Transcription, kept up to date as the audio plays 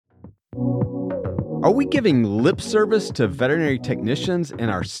Are we giving lip service to veterinary technicians in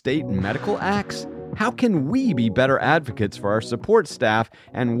our state medical acts? How can we be better advocates for our support staff?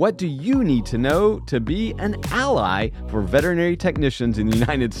 And what do you need to know to be an ally for veterinary technicians in the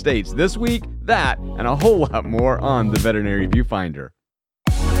United States? This week, that and a whole lot more on the Veterinary Viewfinder.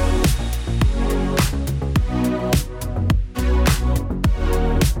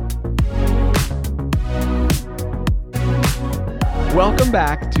 Welcome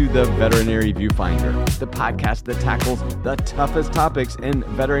back to the Veterinary Viewfinder, the podcast that tackles the toughest topics in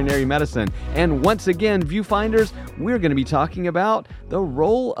veterinary medicine. And once again, Viewfinders, we're going to be talking about the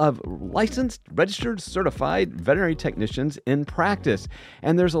role of licensed, registered, certified veterinary technicians in practice.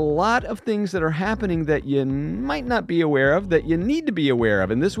 And there's a lot of things that are happening that you might not be aware of, that you need to be aware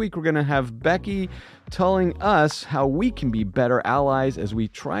of. And this week, we're going to have Becky telling us how we can be better allies as we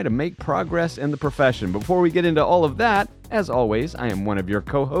try to make progress in the profession. Before we get into all of that, as always, I am one of your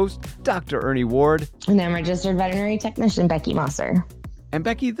co-hosts, Dr. Ernie Ward. And I'm registered veterinary technician, Becky Mosser. And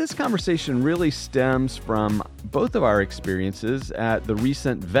Becky, this conversation really stems from both of our experiences at the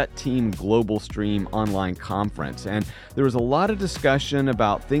recent Vet Team Global Stream online conference. And there was a lot of discussion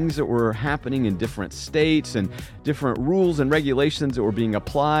about things that were happening in different states and different rules and regulations that were being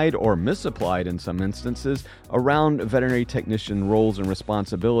applied or misapplied in some instances around veterinary technician roles and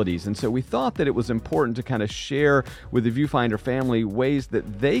responsibilities. And so we thought that it was important to kind of share with the Viewfinder family ways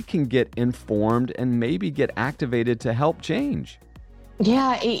that they can get informed and maybe get activated to help change.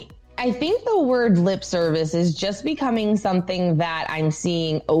 Yeah, I think the word lip service is just becoming something that I'm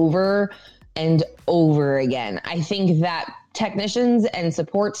seeing over and over again. I think that technicians and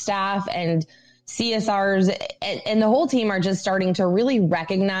support staff and CSRs and the whole team are just starting to really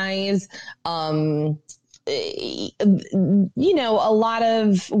recognize, a lot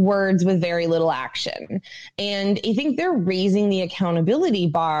of words with very little action. And I think they're raising the accountability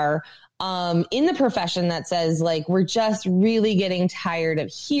bar in the profession that says, like, we're just really getting tired of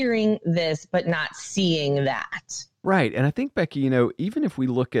hearing this, but not seeing that. Right. And I think, Becky, even if we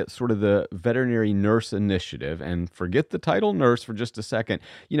look at sort of the veterinary nurse initiative and forget the title nurse for just a second,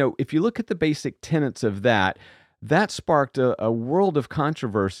 if you look at the basic tenets of that sparked a world of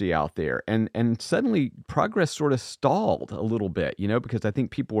controversy out there. And suddenly progress sort of stalled a little bit, because I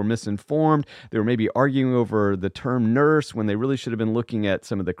think people were misinformed. They were maybe arguing over the term nurse when they really should have been looking at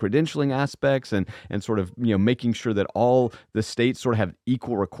some of the credentialing aspects and sort of, making sure that all the states sort of have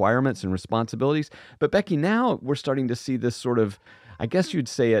equal requirements and responsibilities. But Becky, now we're starting to see this sort of, I guess you'd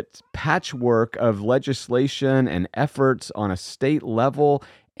say it's patchwork of legislation and efforts on a state level.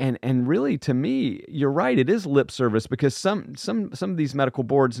 And really, to me, you're right, it is lip service, because some of these medical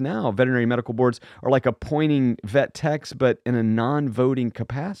boards now, veterinary medical boards, are like appointing vet techs, but in a non-voting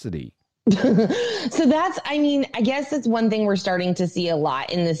capacity. So I guess that's one thing we're starting to see a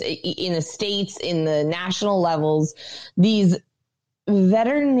lot in the states, in the national levels. These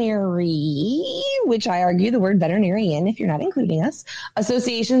veterinary, which I argue the word veterinarian, if you're not including us,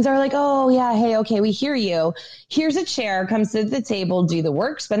 associations are like, oh yeah, hey, okay, we hear you. Here's a chair, come sit at the table, do the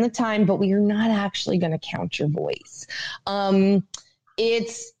work, spend the time, but we are not actually going to count your voice.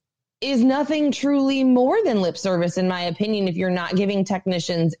 It is nothing truly more than lip service, in my opinion, if you're not giving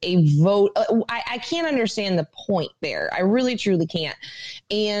technicians a vote. I can't understand the point there. I really, truly can't.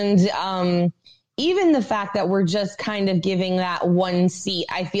 And, even the fact that we're just kind of giving that one seat,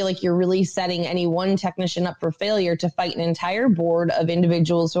 I feel like you're really setting any one technician up for failure to fight an entire board of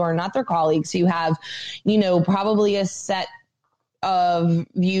individuals who are not their colleagues, who have, probably a set of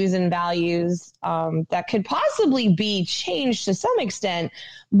views and values that could possibly be changed to some extent,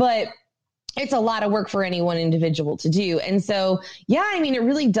 but it's a lot of work for any one individual to do. And so, yeah, it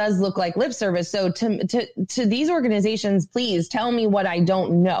really does look like lip service. So to these organizations, please tell me what I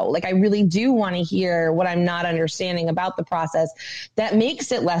don't know. Like, I really do want to hear what I'm not understanding about the process that makes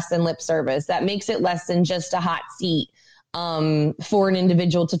it less than lip service, that makes it less than just a hot seat for an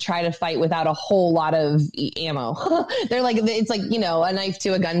individual to try to fight without a whole lot of ammo. They're like, it's like, a knife to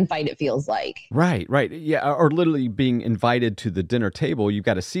a gunfight, it feels like. Right. Yeah. Or literally being invited to the dinner table. You've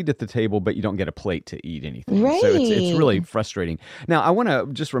got a seat at the table, but you don't get a plate to eat anything. Right. So it's really frustrating. Now, I want to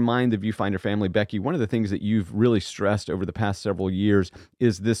just remind the Viewfinder family, Becky, one of the things that you've really stressed over the past several years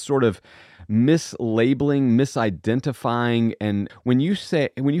is this sort of mislabeling, misidentifying. And when you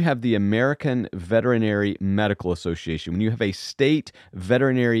have the American Veterinary Medical Association, when you have a state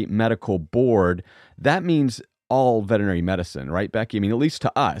veterinary medical board, that means all veterinary medicine, right, Becky? At least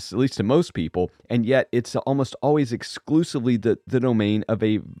to us, at least to most people, and yet it's almost always exclusively the domain of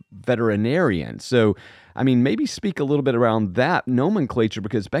a veterinarian. So, maybe speak a little bit around that nomenclature,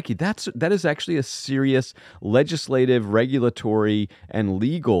 because, Becky, that is actually a serious legislative, regulatory, and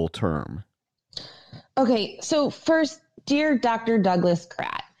legal term. Okay, so first, dear Dr. Douglas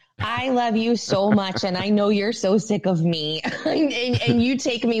Kratt, I love you so much, and I know you're so sick of me, and you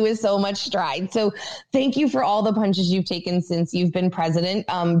take me with so much stride. So thank you for all the punches you've taken since you've been president,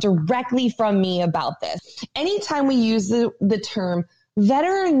 directly from me about this. Anytime we use the term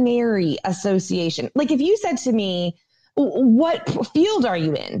veterinary association, like if you said to me, what field are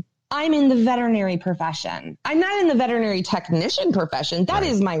you in? I'm in the veterinary profession. I'm not in the veterinary technician profession. That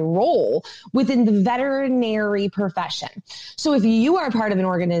is my role within the veterinary profession. So if you are part of an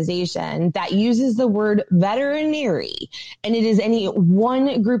organization that uses the word veterinary, and it is any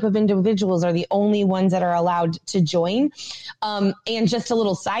one group of individuals are the only ones that are allowed to join. And just a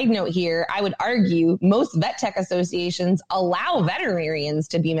little side note here, I would argue most vet tech associations allow veterinarians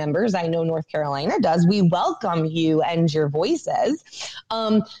to be members. I know North Carolina does. We welcome you and your voices.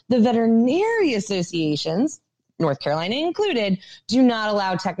 The veterinary associations, North Carolina included, do not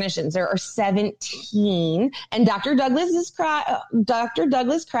allow technicians. There are 17, and Dr. Douglas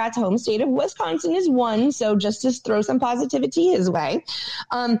Kratt's home state of Wisconsin is one. So just to throw some positivity his way,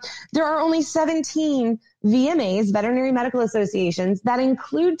 there are only 17 VMAs, veterinary medical associations, that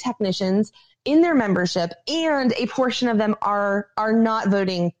include technicians in their membership, and a portion of them are not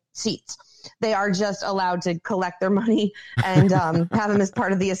voting seats. They are just allowed to collect their money and have them as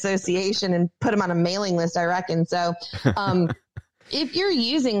part of the association and put them on a mailing list, I reckon. So if you're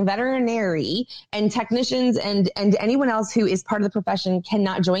using veterinary and technicians and anyone else who is part of the profession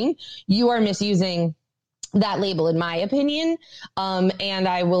cannot join, you are misusing that label, in my opinion. And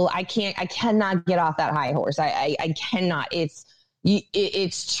I cannot get off that high horse. I cannot.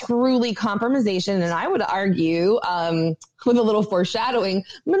 It's truly compromisation, and I would argue, with a little foreshadowing,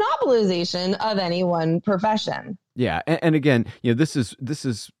 monopolization of any one profession. Yeah, and again, this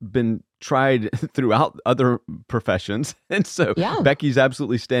has been tried throughout other professions, and so Becky's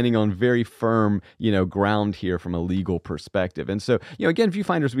absolutely standing on very firm, ground here from a legal perspective. And so, again,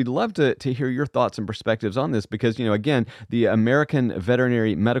 viewfinders, we'd love to hear your thoughts and perspectives on this because, again, the American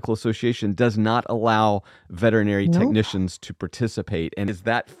Veterinary Medical Association does not allow veterinary technicians to participate. And is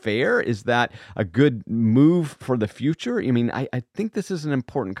that fair? Is that a good move for the future? I mean, I think this is an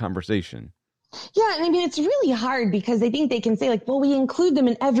important conversation. Yeah. And I mean, it's really hard because I think they can say like, well, we include them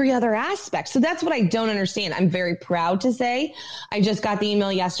in every other aspect. So that's what I don't understand. I'm very proud to say I just got the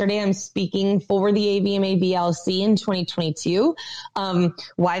email yesterday. I'm speaking for the AVMA VLC in 2022.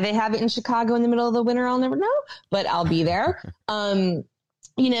 Why they have it in Chicago in the middle of the winter, I'll never know, but I'll be there.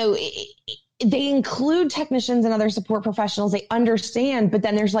 They include technicians and other support professionals. They understand, but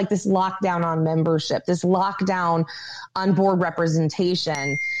then there's like this lockdown on membership, this lockdown on board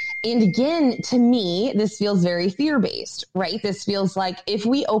representation. And again, to me, this feels very fear-based, right? This feels like if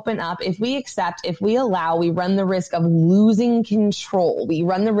we open up, if we accept, if we allow, we run the risk of losing control. We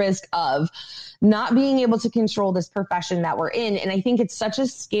run the risk of not being able to control this profession that we're in. And I think it's such a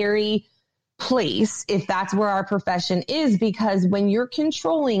scary place if that's where our profession is, because when you're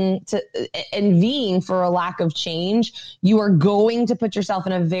controlling and vying for a lack of change, you are going to put yourself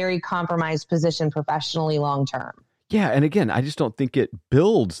in a very compromised position professionally long-term. Yeah. And again, I just don't think it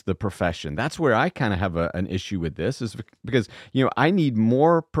builds the profession. That's where I kind of have an issue with this is because, I need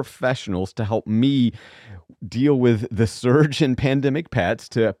more professionals to help me deal with the surge in pandemic pets,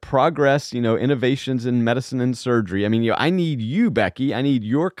 to progress, innovations in medicine and surgery. I mean, I need you, Becky. I need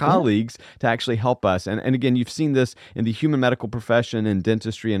your colleagues to actually help us. And again, you've seen this in the human medical profession and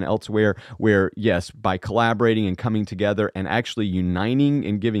dentistry and elsewhere where, yes, by collaborating and coming together and actually uniting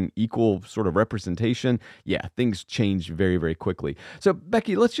and giving equal sort of representation, things change very, very quickly. So,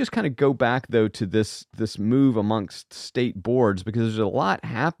 Becky, let's just kind of go back, though, to this move amongst state boards, because there's a lot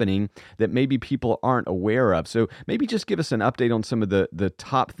happening that maybe people aren't aware of. So maybe just give us an update on some of the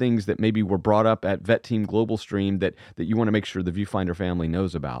top things that maybe were brought up at Vet Team Global Stream that you want to make sure the Viewfinder family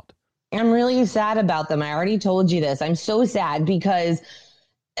knows about. I'm really sad about them. I already told you this. I'm so sad because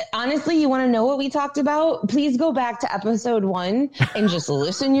honestly, you want to know what we talked about? Please go back to episode 1 and just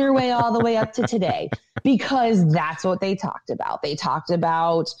listen your way all the way up to today, because that's what they talked about. They talked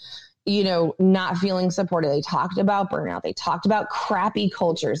about, not feeling supported. They talked about burnout. They talked about crappy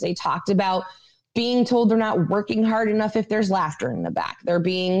cultures. They talked about being told they're not working hard enough if there's laughter in the back. They're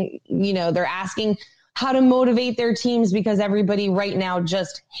being, they're asking how to motivate their teams because everybody right now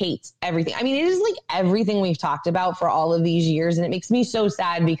just hates everything. I mean, it is like everything we've talked about for all of these years. And it makes me so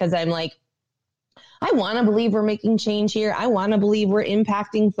sad because I'm like, I want to believe we're making change here. I want to believe we're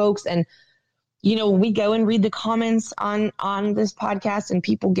impacting folks. And, we go and read the comments on this podcast and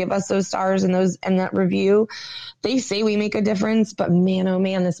people give us those stars and that review. They say we make a difference, but man, oh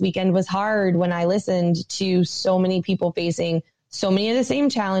man, this weekend was hard when I listened to so many people facing so many of the same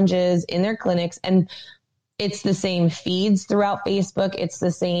challenges in their clinics, and it's the same feeds throughout Facebook. It's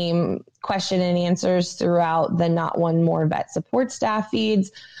the same question and answers throughout the Not One More Vet support staff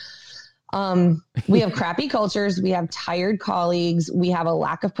feeds. We have crappy cultures. We have tired colleagues. We have a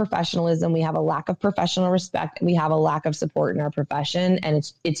lack of professionalism. We have a lack of professional respect. We have a lack of support in our profession, and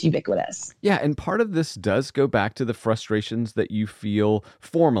it's ubiquitous. Yeah, and part of this does go back to the frustrations that you feel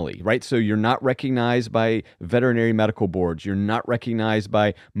formally, right? So you're not recognized by veterinary medical boards. You're not recognized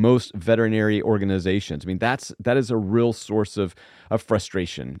by most veterinary organizations. I mean, that is a real source of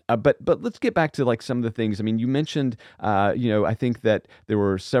frustration. But let's get back to like some of the things. I mean, you mentioned, I think that there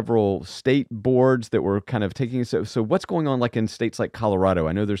were several state boards that were kind of taking. So what's going on like in states like Colorado?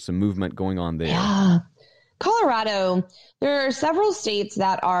 I know there's some movement going on there. Yeah. Colorado, there are several states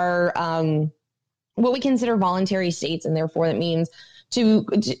that are what we consider voluntary states, and therefore that means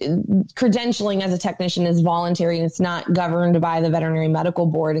credentialing as a technician is voluntary and it's not governed by the veterinary medical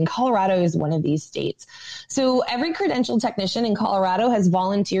board. And Colorado is one of these states. So every credentialed technician in Colorado has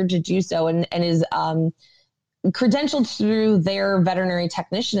volunteered to do so and is credentialed through their veterinary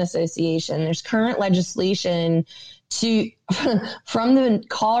technician association. There's current legislation from the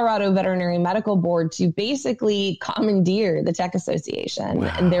Colorado Veterinary Medical Board to basically commandeer the tech association.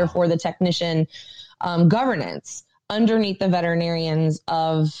 Wow. And therefore the technician governance underneath the veterinarians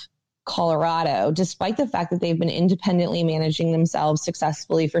of Colorado, despite the fact that they've been independently managing themselves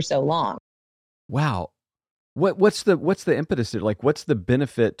successfully for so long. Wow. What's the impetus there? Like, what's the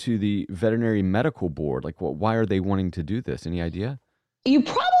benefit to the veterinary medical board? Like, why are they wanting to do this? Any idea? You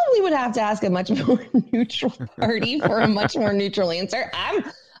probably would have to ask a much more neutral party for a much more neutral answer.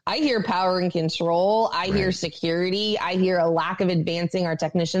 I hear power and control. I hear security. I hear a lack of advancing our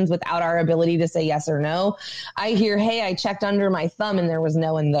technicians without our ability to say yes or no. I hear, hey, I checked under my thumb and there was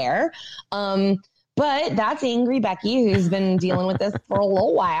no one there. But that's angry Becky, who's been dealing with this for a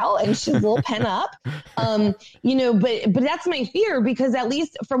little while, and she's a little pent up. But that's my fear, because at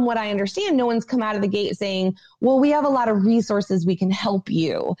least from what I understand, no one's come out of the gate saying, well, we have a lot of resources, we can help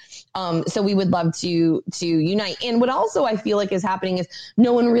you. So we would love to unite. And what also I feel like is happening is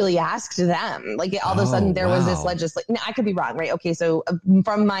no one really asked them. Like all of a sudden there was this legislation. I could be wrong, right? Okay. So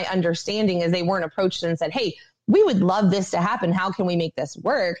from my understanding is they weren't approached and said, hey, we would love this to happen. How can we make this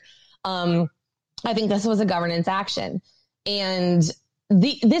work? I think this was a governance action. And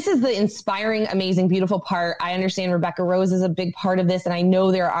this is the inspiring, amazing, beautiful part. I understand Rebecca Rose is a big part of this. And I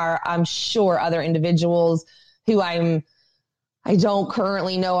know there are, I'm sure, other individuals who I don't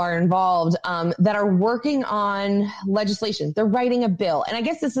currently know are involved that are working on legislation. They're writing a bill. And I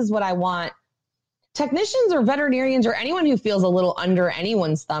guess this is what I want. Technicians or veterinarians or anyone who feels a little under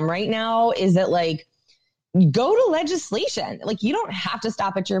anyone's thumb right now is that, like, go to legislation. Like, you don't have to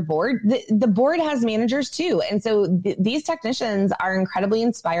stop at your board. The board has managers too. And so these technicians are incredibly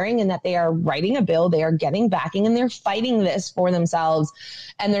inspiring in that they are writing a bill, they are getting backing, and they're fighting this for themselves.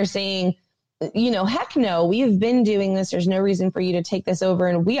 And they're saying, heck no, we've been doing this. There's no reason for you to take this over.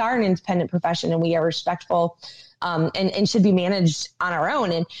 And we are an independent profession and we are respectful and should be managed on our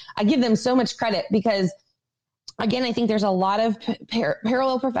own. And I give them so much credit because, again, I think there's a lot of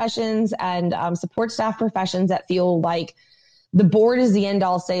parallel professions and support staff professions that feel like the board is the end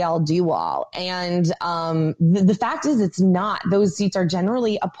all, say all, do all. And the fact is it's not. Those seats are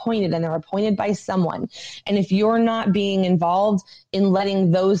generally appointed, and they're appointed by someone. And if you're not being involved in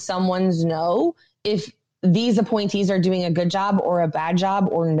letting those someones know if these appointees are doing a good job or a bad job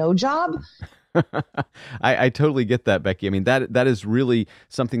or no job. I totally get that, Becky. I mean, that is really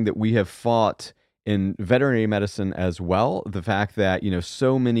something that we have fought in veterinary medicine as well. The fact that,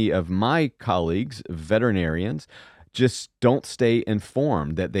 so many of my colleagues, veterinarians, just don't stay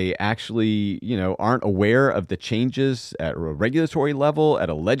informed, that they actually, aren't aware of the changes at a regulatory level, at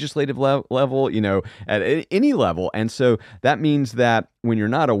a legislative level, at any level. And so that means that when you're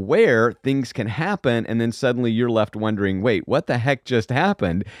not aware, things can happen, and then suddenly you're left wondering, wait, what the heck just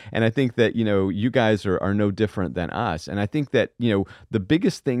happened? And I think that, you guys are no different than us. And I think that, the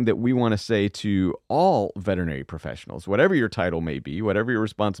biggest thing that we want to say to all veterinary professionals, whatever your title may be, whatever your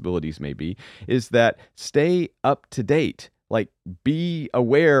responsibilities may be, is that stay up to date. Like, be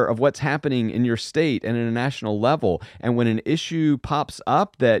aware of what's happening in your state and at a national level. And when an issue pops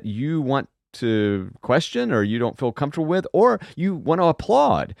up that you want to question or you don't feel comfortable with, or you want to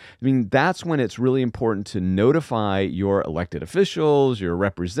applaud. I mean, that's when it's really important to notify your elected officials, your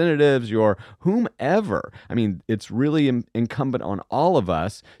representatives, your whomever. I mean, it's really incumbent on all of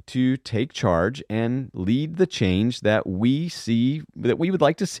us to take charge and lead the change that we see, that we would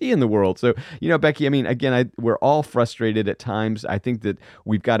like to see in the world. So, Becky, I mean, again, we're all frustrated at times. I think that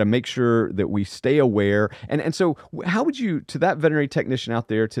we've got to make sure that we stay aware. And so how would you, to that veterinary technician out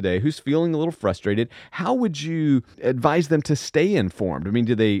there today who's feeling a little frustrated, how would you advise them to stay informed? I mean,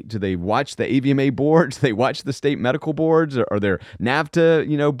 do they watch the AVMA boards? Do they watch the state medical boards? Or are there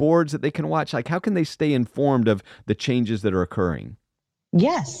NAVTA, boards that they can watch? Like, how can they stay informed of the changes that are occurring?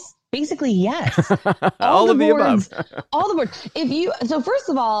 Yes. Basically, yes. All of the above. All the boards. So first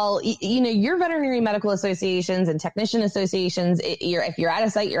of all, your veterinary medical associations and technician associations, if you're at a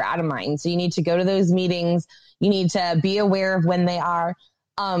site, you're out of mind. So you need to go to those meetings. You need to be aware of when they are.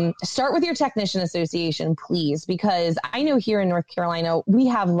 Start with your technician association, please, because I know here in North Carolina, we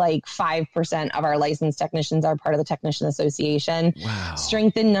have like 5% of our licensed technicians are part of the technician association. Wow.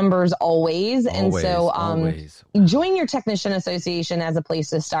 Strengthen numbers always. And so always. Join your technician association as a place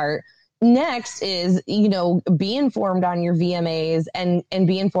to start. Next is, be informed on your VMAs and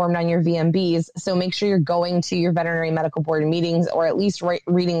be informed on your VMBs. So make sure you're going to your veterinary medical board meetings or at least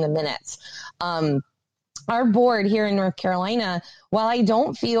reading the minutes. Our board here in North Carolina, while I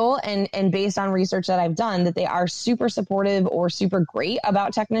don't feel, and based on research that I've done, that they are super supportive or super great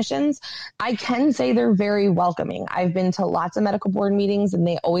about technicians, I can say they're very welcoming. I've been to lots of medical board meetings and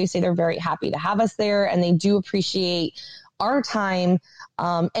they always say they're very happy to have us there and they do appreciate our time.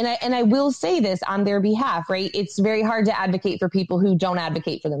 And I will say this on their behalf, right? It's very hard to advocate for people who don't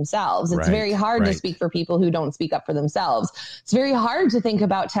advocate for themselves. It's very hard to speak for people who don't speak up for themselves. It's very hard to think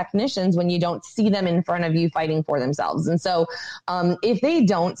about technicians when you don't see them in front of you fighting for themselves. And so if they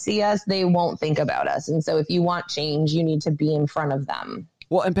don't see us, they won't think about us. And so if you want change, you need to be in front of them.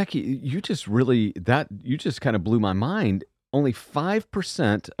 Well, and Becky, you just kind of blew my mind. Only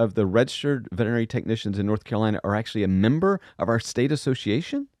 5% of the registered veterinary technicians in North Carolina are actually a member of our state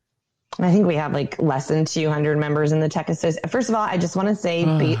association? I think we have like less than 200 members in the tech association. First of all, I just want to say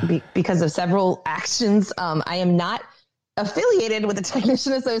because of several actions, I am not affiliated with the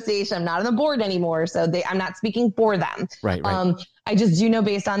Technician Association. I'm not on the board anymore, so I'm not speaking for them. Right. I just do know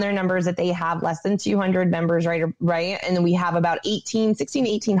based on their numbers that they have less than 200 members, right? And then we have about 16 to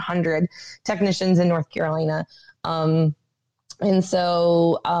 1,800 technicians in North Carolina. And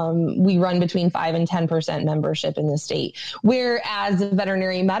so we run between 5 and 10% membership in the state, whereas the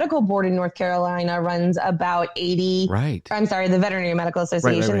Veterinary Medical Board in North Carolina runs about 80. Right. I'm sorry, the Veterinary Medical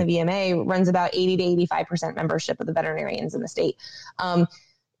Association, the VMA, runs about 80 to 85% membership of the veterinarians in the state.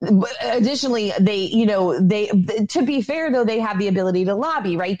 But additionally, they, to be fair, though, they have the ability to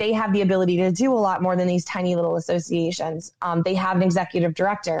lobby, right? They have the ability to do a lot more than these tiny little associations. They have an executive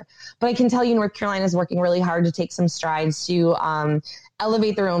director, but I can tell you North Carolina is working really hard to take some strides to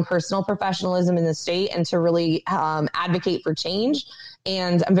elevate their own personal professionalism in the state and to really advocate for change.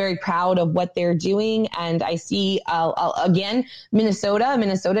 And I'm very proud of what they're doing. And I see, again,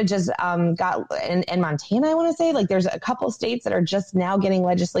 Minnesota just got, and Montana, I want to say, like there's a couple states that are just now getting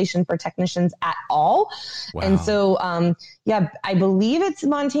legislation for technicians at all. Wow. And so, I believe it's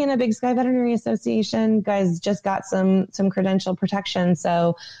Montana Big Sky Veterinary Association guys just got some credential protection.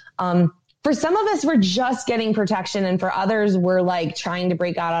 So, for some of us, we're just getting protection. And for others, we're like trying to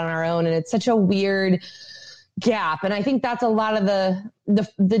break out on our own. And it's such a weird gap. And I think that's a lot of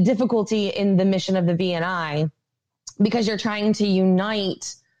the difficulty in the mission of the VNI, because you're trying to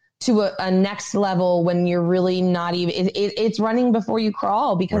unite to a next level when you're really not even, it's running before you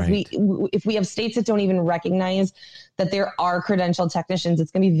crawl, because if we have states that don't even recognize that there are credentialed technicians, it's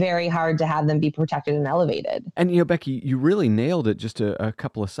going to be very hard to have them be protected and elevated. And, Becky, you really nailed it just a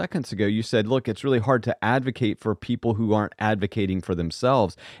couple of seconds ago. You said, look, it's really hard to advocate for people who aren't advocating for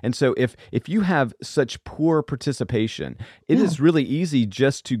themselves. And so if you have such poor participation, it is really easy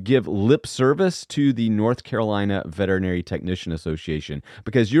just to give lip service to the North Carolina Veterinary Technician Association,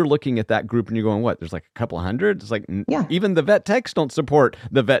 because you're looking at that group and you're going, what, there's like a couple hundred? It's like, even the vet techs don't support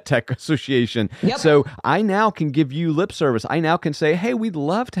the Vet Tech Association. Yep. So I now can give you lip service. I now can say, hey, we'd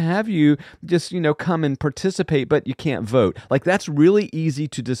love to have you just, come and participate, but you can't vote. Like, that's really easy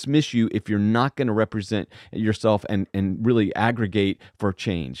to dismiss you if you're not going to represent yourself and really aggregate for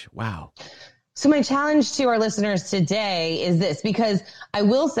change. Wow. So my challenge to our listeners today is this, because I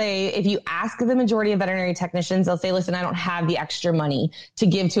will say, if you ask the majority of veterinary technicians, they'll say, listen, I don't have the extra money to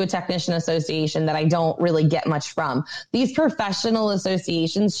give to a technician association that I don't really get much from. These professional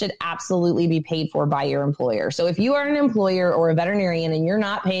associations should absolutely be paid for by your employer. So if you are an employer or a veterinarian and you're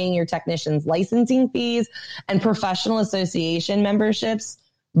not paying your technicians licensing fees and professional association memberships,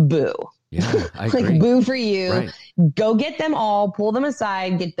 boo. Yeah, I agree. Like, boo for you. Right. Go get them all, pull them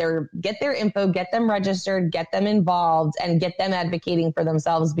aside, get their info, get them registered, get them involved, and get them advocating for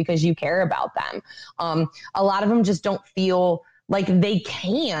themselves because you care about them. A lot of them just don't feel like they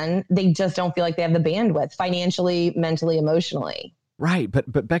just don't feel like they have the bandwidth financially, mentally, emotionally. Right.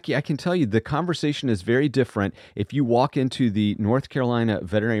 But Becky, I can tell you the conversation is very different if you walk into the North Carolina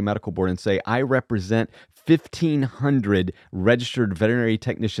Veterinary Medical Board and say, I represent 1,500 registered veterinary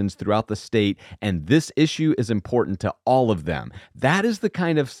technicians throughout the state, and this issue is important to all of them. That is the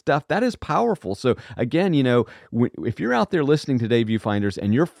kind of stuff that is powerful. So again, if you're out there listening today, viewfinders,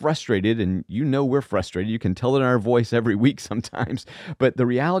 and you're frustrated, and we're frustrated, you can tell it in our voice every week sometimes, but the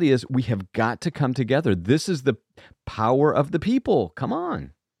reality is we have got to come together. This is the power of the people. Come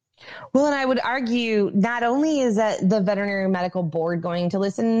on. Well, and I would argue not only is that the Veterinary Medical Board going to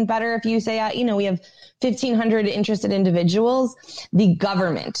listen better if you say, we have 1,500 interested individuals, the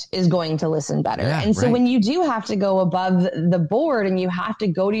government is going to listen better. Yeah, and so right. when you do have to go above the board and you have to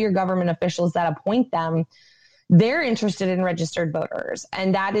go to your government officials that appoint them, they're interested in registered voters.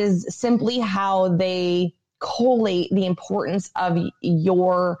 And that is simply how they collate the importance of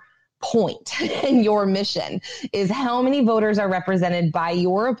your point and your mission is how many voters are represented by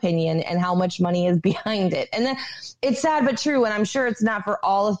your opinion and how much money is behind it. And then it's sad but true. And I'm sure it's not for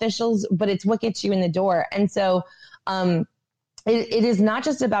all officials, but it's what gets you in the door. And so it is not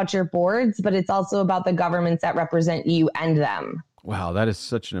just about your boards, but it's also about the governments that represent you and them. Wow, that is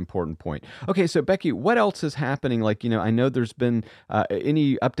such an important point. Okay, so Becky, what else is happening? Like, I know there's been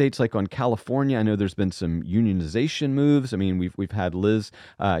any updates like on California. I know there's been some unionization moves. I mean, we've had Liz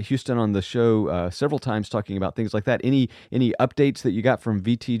Houston on the show several times talking about things like that. Any updates that you got from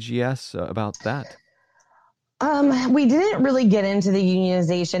VTGS about that? We didn't really get into the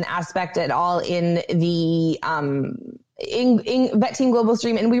unionization aspect at all in the in Vet Team Global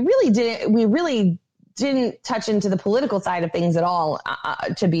Stream, and we really didn't touch into the political side of things at all,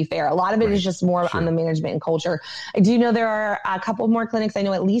 to be fair. A lot of it is just more on the management and culture. I do know there are a couple more clinics. I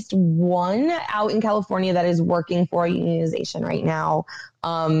know at least one out in California that is working for unionization right now.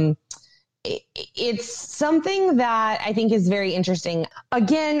 It's something that I think is very interesting.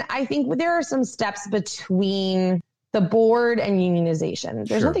 Again, I think there are some steps between the board and unionization.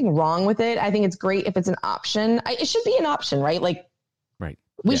 There's nothing wrong with it. I think it's great if it's an option. It should be an option, right? Like,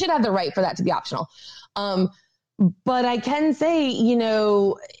 we should have the right for that to be optional. But I can say,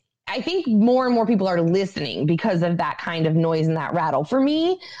 I think more and more people are listening because of that kind of noise and that rattle. For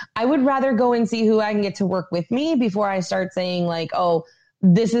me, I would rather go and see who I can get to work with me before I start saying like, oh,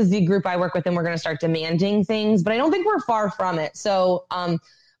 this is the group I work with and we're going to start demanding things. But I don't think we're far from it. So,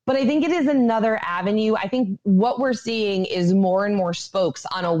 but I think it is another avenue. I think what we're seeing is more and more spokes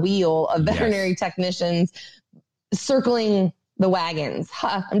on a wheel of veterinary technicians circling the wagons.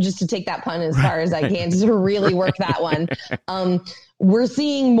 I'm just to take that pun as far as I can, just to really work that one. We're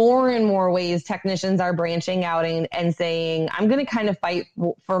seeing more and more ways technicians are branching out and saying, I'm going to kind of fight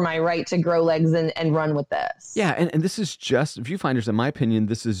for my right to grow legs and run with this. Yeah. And this is just, viewfinders, in my opinion,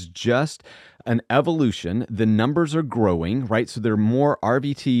 this is just an evolution. The numbers are growing, right? So there are more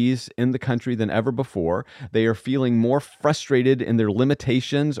RVTs in the country than ever before. They are feeling more frustrated in their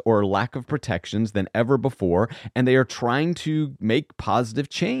limitations or lack of protections than ever before. And they are trying to make positive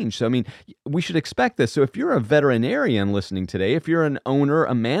change. So, I mean, we should expect this. So if you're a veterinarian listening today, if you're an owner,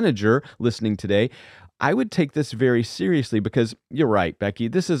 a manager listening today, I would take this very seriously because you're right, Becky,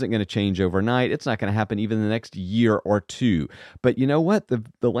 this isn't going to change overnight. It's not going to happen even in the next year or two. But you know what?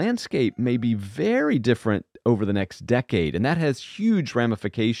 The landscape may be very different over the next decade, and that has huge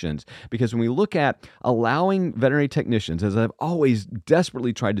ramifications because when we look at allowing veterinary technicians, as I've always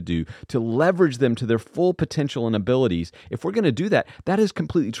desperately tried to do, to leverage them to their full potential and abilities, if we're going to do that, that is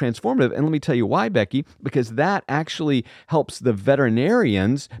completely transformative. And let me tell you why, Becky, because that actually helps the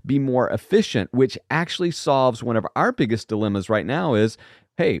veterinarians be more efficient, which actually solves one of our biggest dilemmas right now is,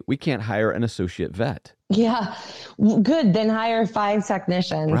 hey, we can't hire an associate vet. Yeah. Good. Then hire 5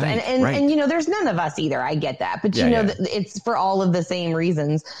 technicians. Right, right. And, there's none of us either. I get that. But, Yeah. it's for all of the same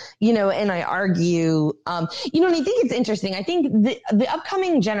reasons, and I argue, and I think it's interesting. I think the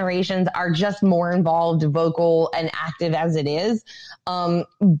upcoming generations are just more involved, vocal, and active as it is.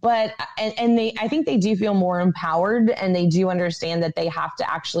 But I think they do feel more empowered, and they do understand that they have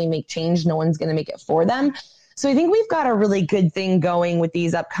to actually make change. No one's going to make it for them. So I think we've got a really good thing going with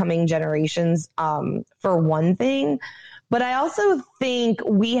these upcoming generations, for one thing. But I also think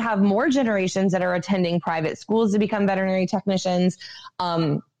we have more generations that are attending private schools to become veterinary technicians,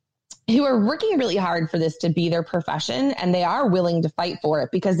 who are working really hard for this to be their profession, and they are willing to fight for it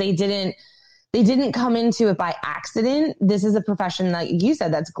because they didn't come into it by accident. This is a profession, like you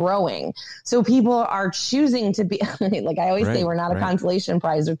said, that's growing. So people are choosing to be, like I always say, we're not a consolation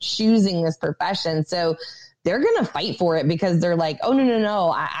prize. They're choosing this profession. So they're going to fight for it because they're like, oh,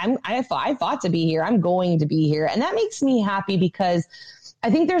 no. I fought to be here. I'm going to be here. And that makes me happy because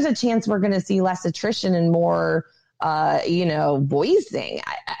I think there's a chance we're going to see less attrition and more, voicing.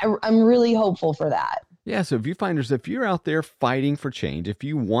 I'm really hopeful for that. Yeah, so viewfinders, if you're out there fighting for change, if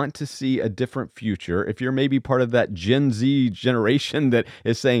you want to see a different future, if you're maybe part of that Gen Z generation that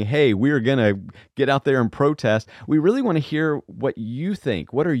is saying, hey, we're going to get out there and protest, we really want to hear what you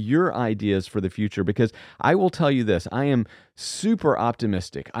think. What are your ideas for the future? Because I will tell you this, I am super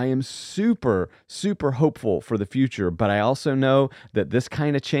optimistic. I am super, super hopeful for the future, but I also know that this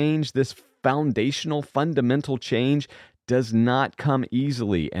kind of change, this foundational, fundamental change, does not come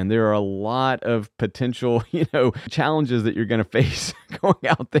easily. And there are a lot of potential, challenges that you're going to face going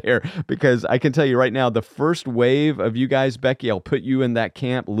out there, because I can tell you right now, the first wave of you guys, Becky, I'll put you in that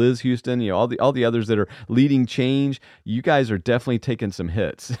camp, Liz Houston, all the others that are leading change, you guys are definitely taking some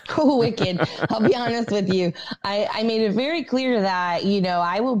hits. Oh, wicked. I'll be honest with you. I made it very clear that,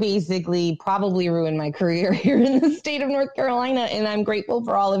 I will basically probably ruin my career here in the state of North Carolina. And I'm grateful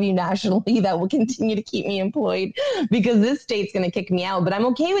for all of you nationally that will continue to keep me employed, because this state's going to kick me out. But I'm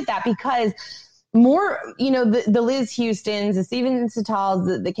okay with that because more, the Liz Houstons, the Steven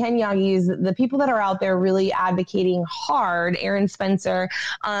Satals, the Ken Yagis, the people that are out there really advocating hard, Aaron Spencer,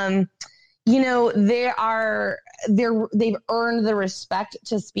 they've earned the respect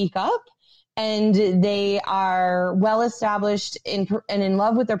to speak up. And they are well established and in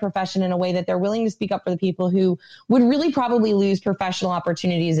love with their profession in a way that they're willing to speak up for the people who would really probably lose professional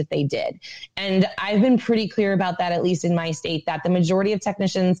opportunities if they did. And I've been pretty clear about that, at least in my state, that the majority of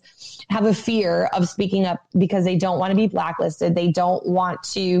technicians have a fear of speaking up because they don't want to be blacklisted. They don't want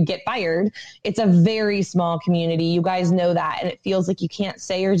to get fired. It's a very small community. You guys know that. And it feels like you can't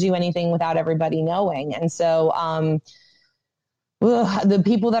say or do anything without everybody knowing. And so, the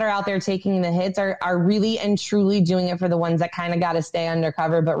people that are out there taking the hits are really and truly doing it for the ones that kind of got to stay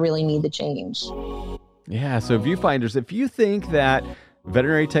undercover but really need the change. Yeah, so viewfinders, if you think that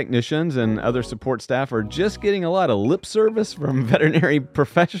veterinary technicians and other support staff are just getting a lot of lip service from veterinary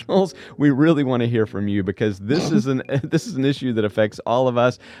professionals, we really want to hear from you, because this is an issue that affects all of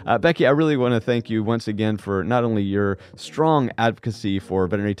us. Becky, I really want to thank you once again for not only your strong advocacy for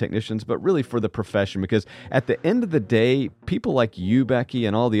veterinary technicians, but really for the profession, because at the end of the day, people like you, Becky,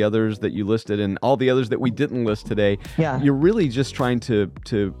 and all the others that you listed and all the others that we didn't list today, you're really just trying to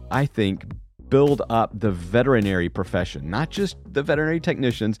I think, build up the veterinary profession, not just the veterinary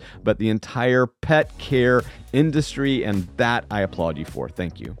technicians, but the entire pet care industry. And that I applaud you for.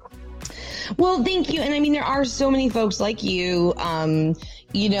 Thank you. Well, thank you. And I mean, there are so many folks like you.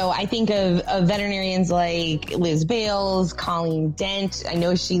 I think of veterinarians like Liz Bales, Colleen Dent. I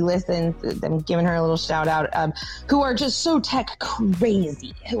know she listens. I'm giving her a little shout out, who are just so tech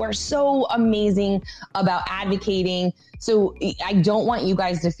crazy, who are so amazing about advocating. So I don't want you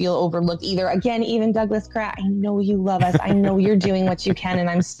guys to feel overlooked either. Again, even Douglas Kratt, I know you love us. I know you're doing what you can, and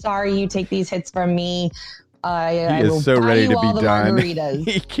I'm sorry you take these hits from me. He is so ready to be done.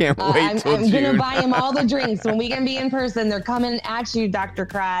 He can't wait till June. I'm going to buy him all the drinks when we can be in person. They're coming at you, Dr.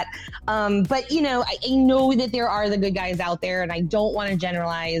 Kratt. But, I know that there are the good guys out there, and I don't want to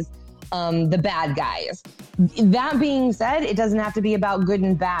generalize the bad guys. That being said, it doesn't have to be about good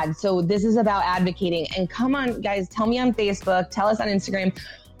and bad. So this is about advocating. And come on, guys, tell me on Facebook, tell us on Instagram.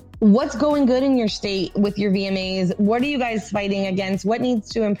 What's going good in your state with your VMAs? What are you guys fighting against? What needs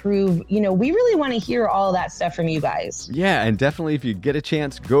to improve? We really want to hear all of that stuff from you guys. Yeah, and definitely if you get a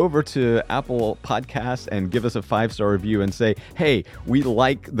chance, go over to Apple Podcasts and give us a 5-star review and say, hey, we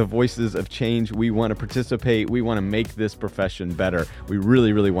like the voices of change. We want to participate. We want to make this profession better. We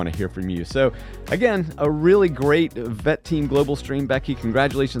really, really want to hear from you. So again, a really great Vet Team Global stream. Becky,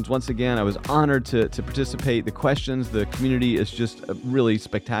 congratulations once again. I was honored to participate. The questions, the community is just really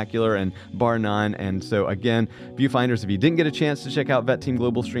spectacular. spectacular and bar none. And so again, viewfinders, if you didn't get a chance to check out Vet Team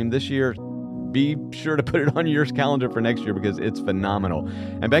Global Stream this year, be sure to put it on your calendar for next year because it's phenomenal.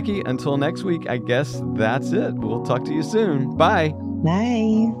 And Becky, until next week, I guess that's it. We'll talk to you soon. Bye.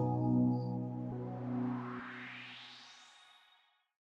 Bye.